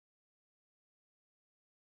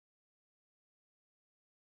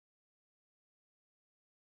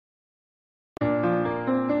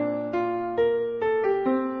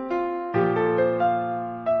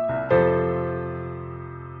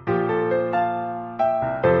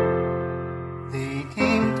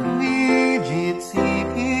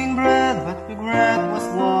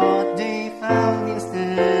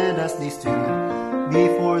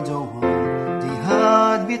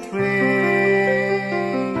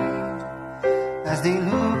As they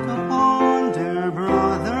looked upon their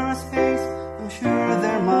brother's face, I'm sure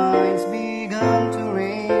their minds began to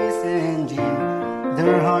race, and in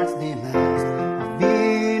their hearts they must have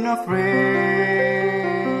been afraid.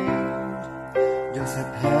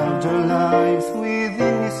 Joseph held their lives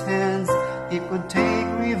within his hands. He could take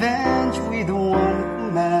revenge with one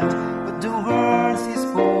command, but the words he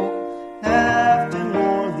spoke left them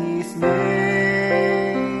all dismayed.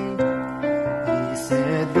 He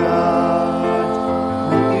said, God,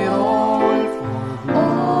 make it all for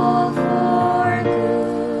good.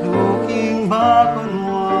 Looking back on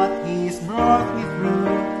what He's brought me through,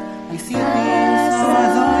 I see things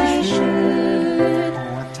as I should.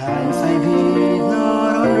 For at times I did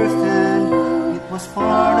not understand. It was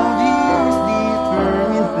part of His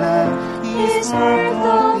determined plan. He's worked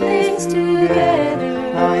all things together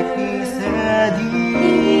like He said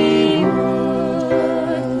He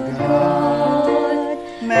would. God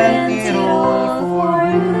meant it all for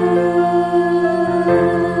good.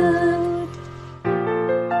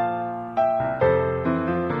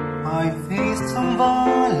 I faced some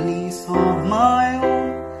valleys of my own,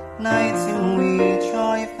 nights in which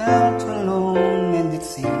I felt alone, and it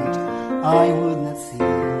seemed I would not see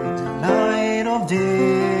the light of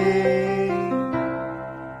day.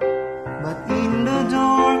 But in the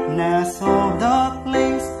darkness of the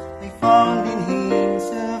place, I found in Him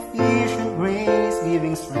sufficient grace,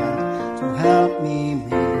 giving strength to help me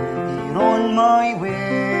make it on my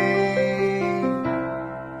way.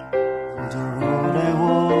 Though the road I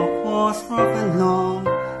walked was rough and long,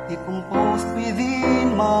 He composed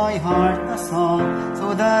within my heart a song, so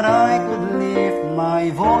that I could lift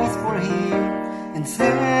my voice for Him and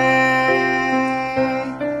say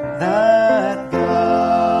that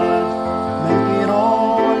God meant it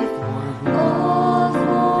all for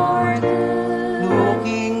good.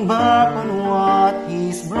 Looking back on what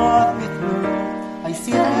He's brought me through, I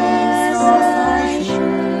see things as I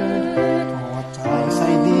should. For at times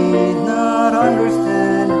I did not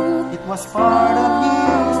understand. It was part of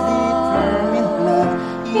His determined plan.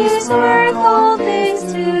 He's worked all things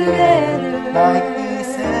together like He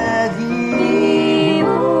said He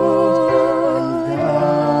would. And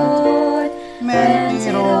God meant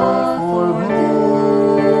it all for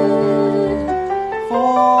good.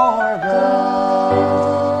 For God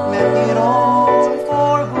meant it all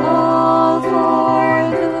for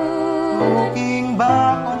good. Looking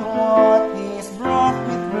back on what He's brought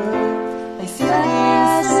me through, I see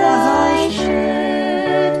things as I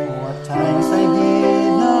should. For at times I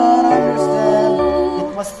did not understand. It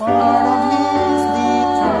was part of His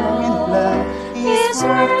determined plan. He's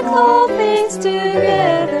worked all things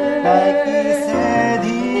together like He said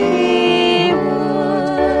He would.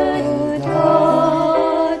 And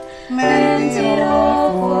God meant it all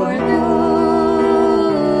for good.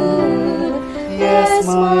 Yes,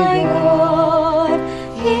 my God.